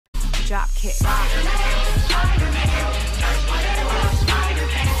drop kick.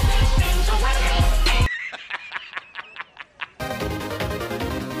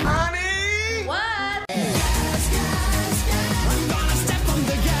 Honey! What? I'm gonna step on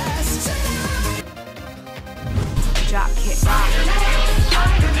the gas. Drop kick.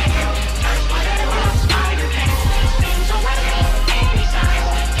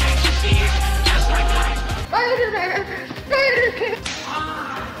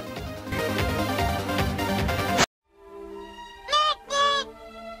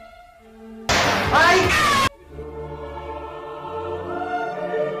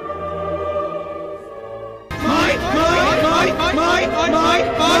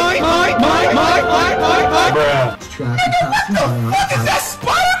 Is that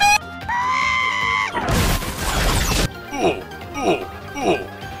Spider-Man?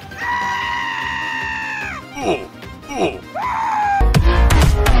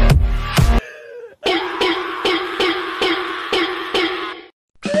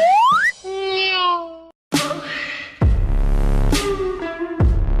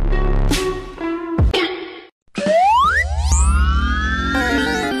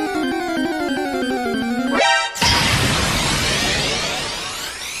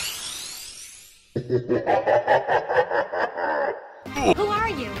 Who are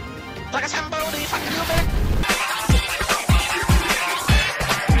you? Like a somebody fucking you back.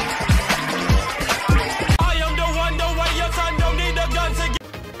 I am the one, the way your son don't need a gun to get.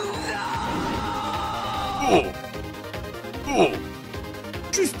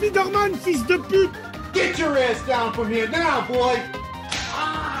 Je suis Spider-Man, fils de pute! Get your ass down from here now, boy!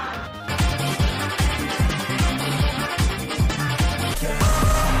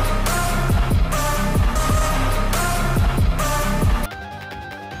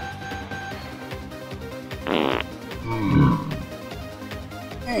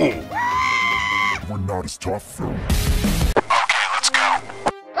 We're not as tough though. Okay, let's go.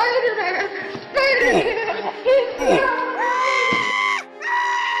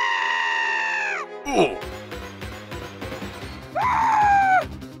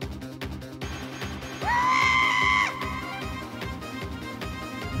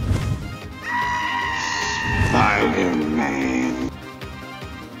 Spider-Man.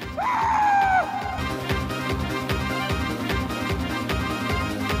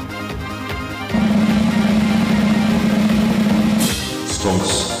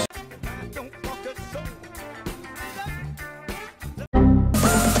 Stonks.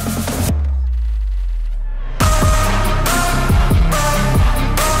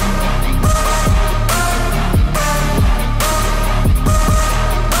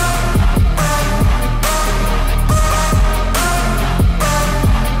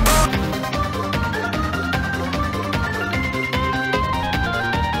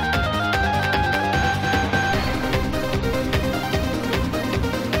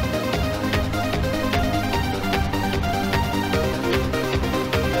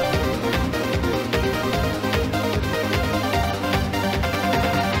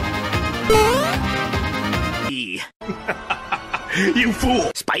 You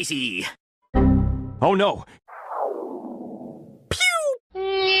fool! Spicy! Oh no!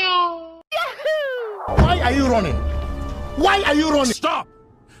 Why are you running? Why are you running? Stop!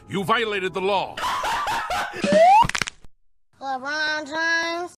 You violated the law. LeBron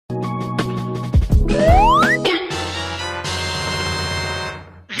James.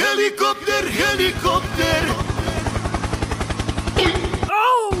 Helicopter, helicopter.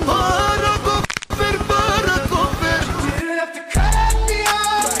 Oh! Paracover, paracover. You didn't have to cut me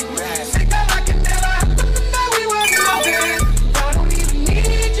off. Sick like it never happened the night we were loving. I don't even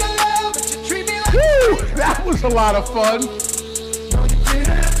need your love, but you treat me like. Woo! That was a lot of fun. No, you didn't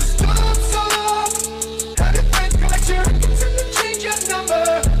have to stop so long. Had a friend collect your records and then change your number.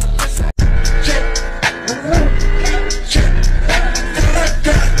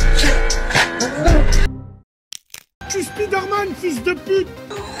 Je suis Spider-Man, fils de pute!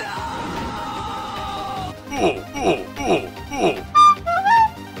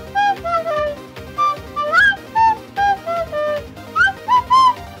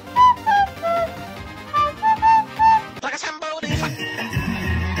 Like a somebody.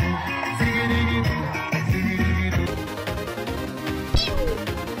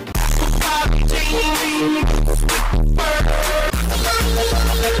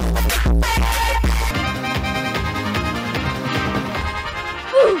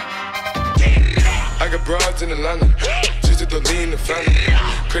 I got broads in Atlanta, just to lean in the family.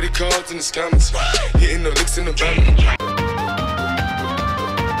 Credit cards in the scammers, hitting the licks in the van.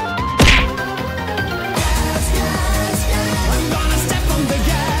 I'm gonna step on the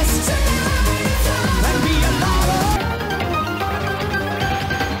gas.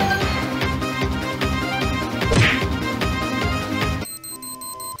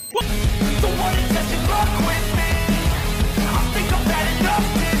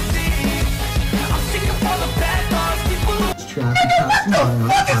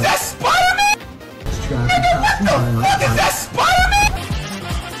 fuck is that, Spider-Man? What the fuck is that, Spider-Man?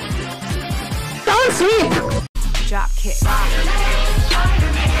 Don't sleep! Drop kick. Spider-Man.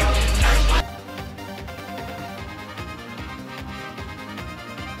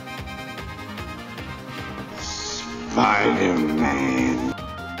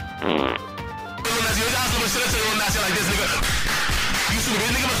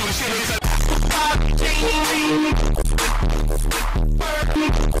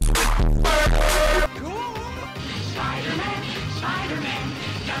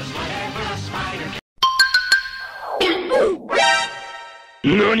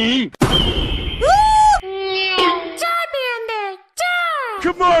 NANI?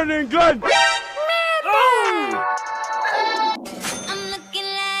 Good morning, Glenn!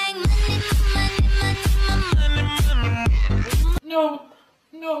 No,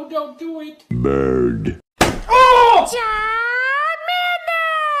 no, don't do it. Bird. Oh!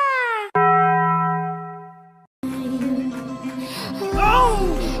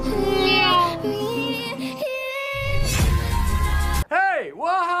 Hey,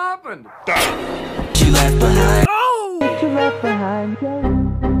 what happened? She left behind. Oh! You left behind.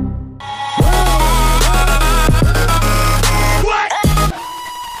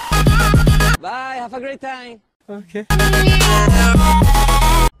 Bye, have a great time. Okay.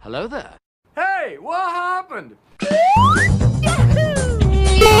 Hello there. Hey, what happened?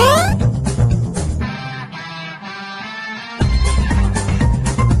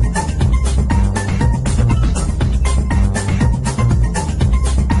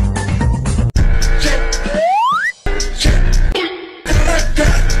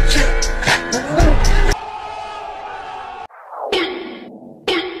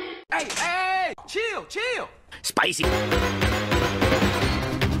 Hey, chill. Spicy.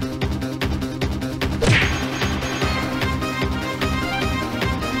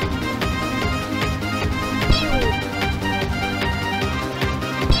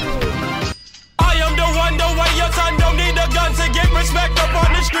 Son don't need a gun to get respect up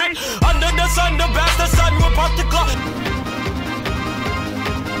on the street. Under the sun, the bastard son will pop the clock.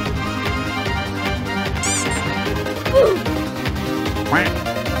 Okay,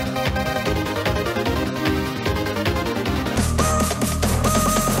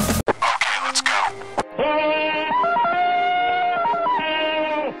 let's go.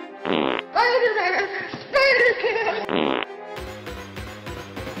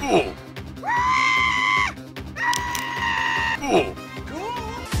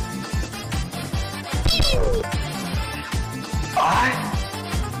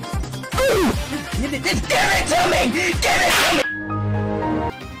 Give it to me! Give it to me!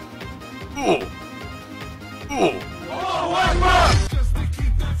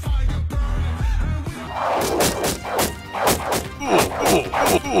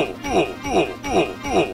 Oh,